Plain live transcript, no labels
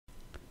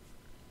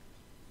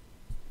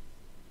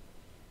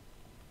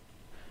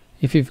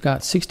If you've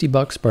got 60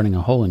 bucks burning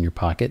a hole in your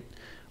pocket,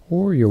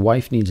 or your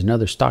wife needs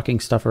another stocking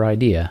stuffer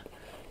idea,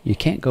 you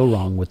can't go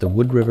wrong with the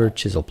Wood River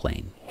chisel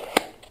plane.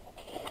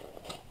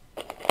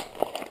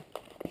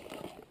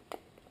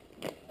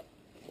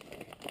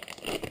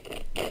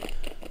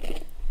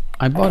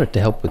 I bought it to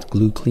help with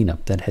glue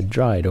cleanup that had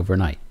dried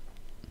overnight.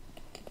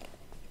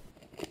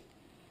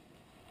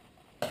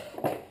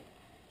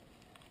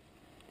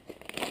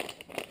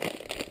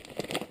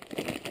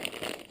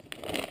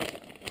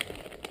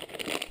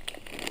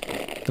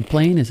 The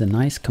plane is a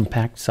nice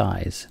compact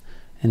size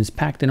and is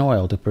packed in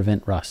oil to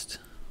prevent rust.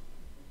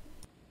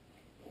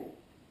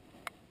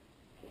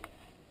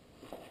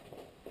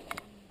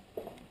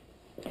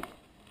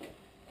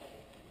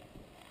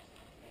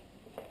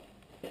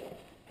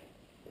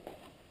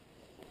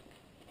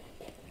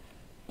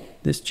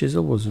 This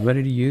chisel was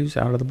ready to use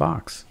out of the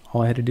box.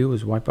 All I had to do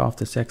was wipe off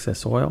this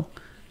excess oil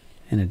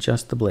and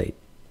adjust the blade.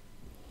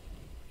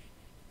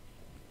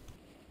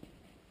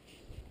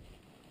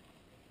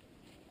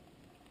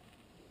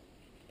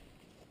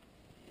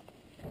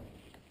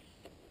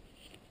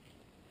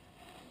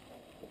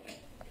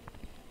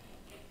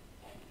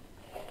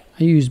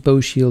 I use Bow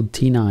Shield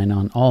T9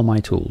 on all my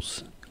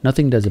tools.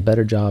 Nothing does a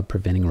better job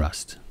preventing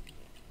rust.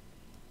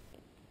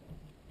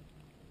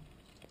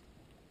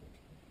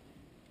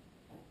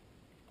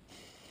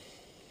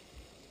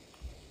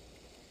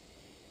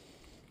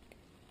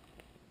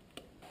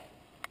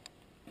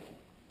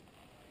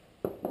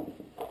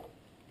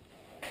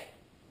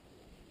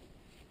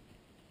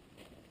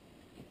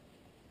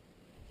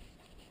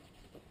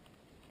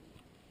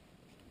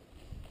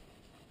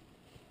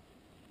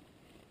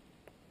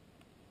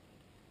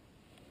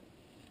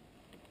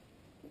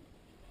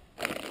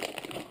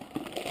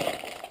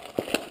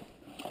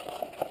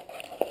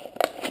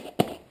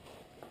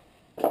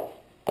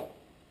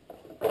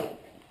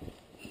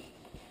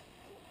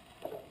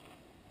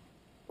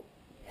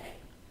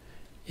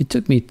 It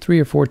took me 3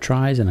 or 4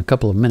 tries and a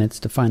couple of minutes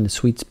to find the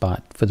sweet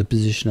spot for the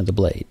position of the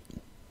blade.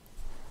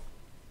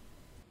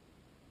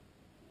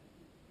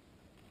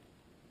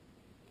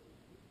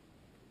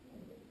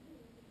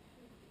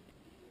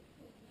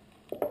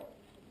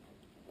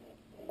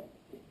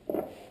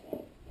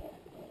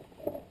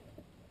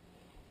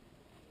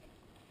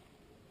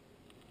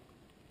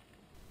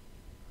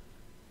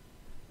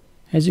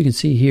 As you can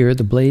see here,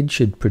 the blade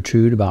should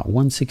protrude about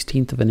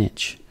 1/16 of an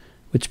inch,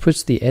 which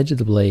puts the edge of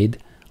the blade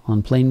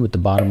on plane with the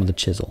bottom of the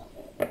chisel.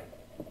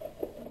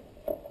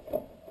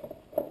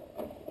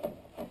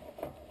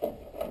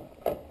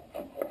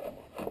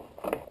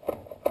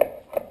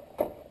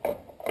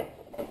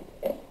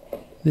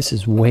 This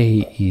is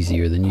way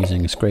easier than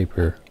using a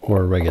scraper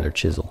or a regular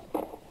chisel.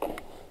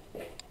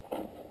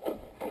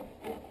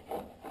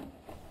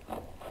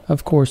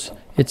 Of course,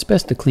 it's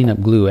best to clean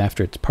up glue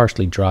after it's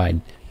partially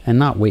dried and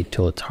not wait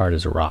till it's hard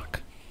as a rock.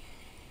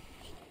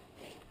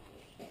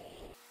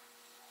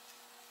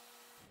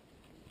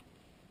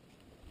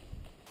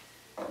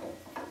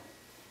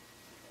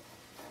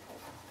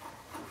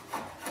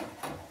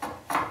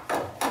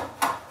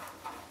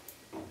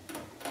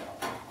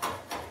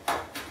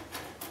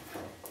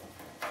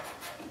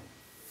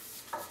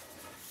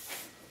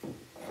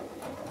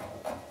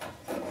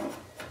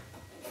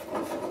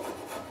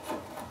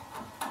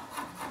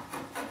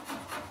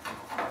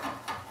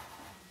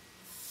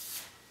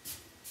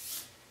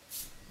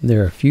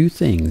 There are few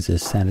things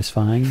as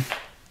satisfying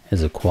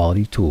as a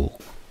quality tool.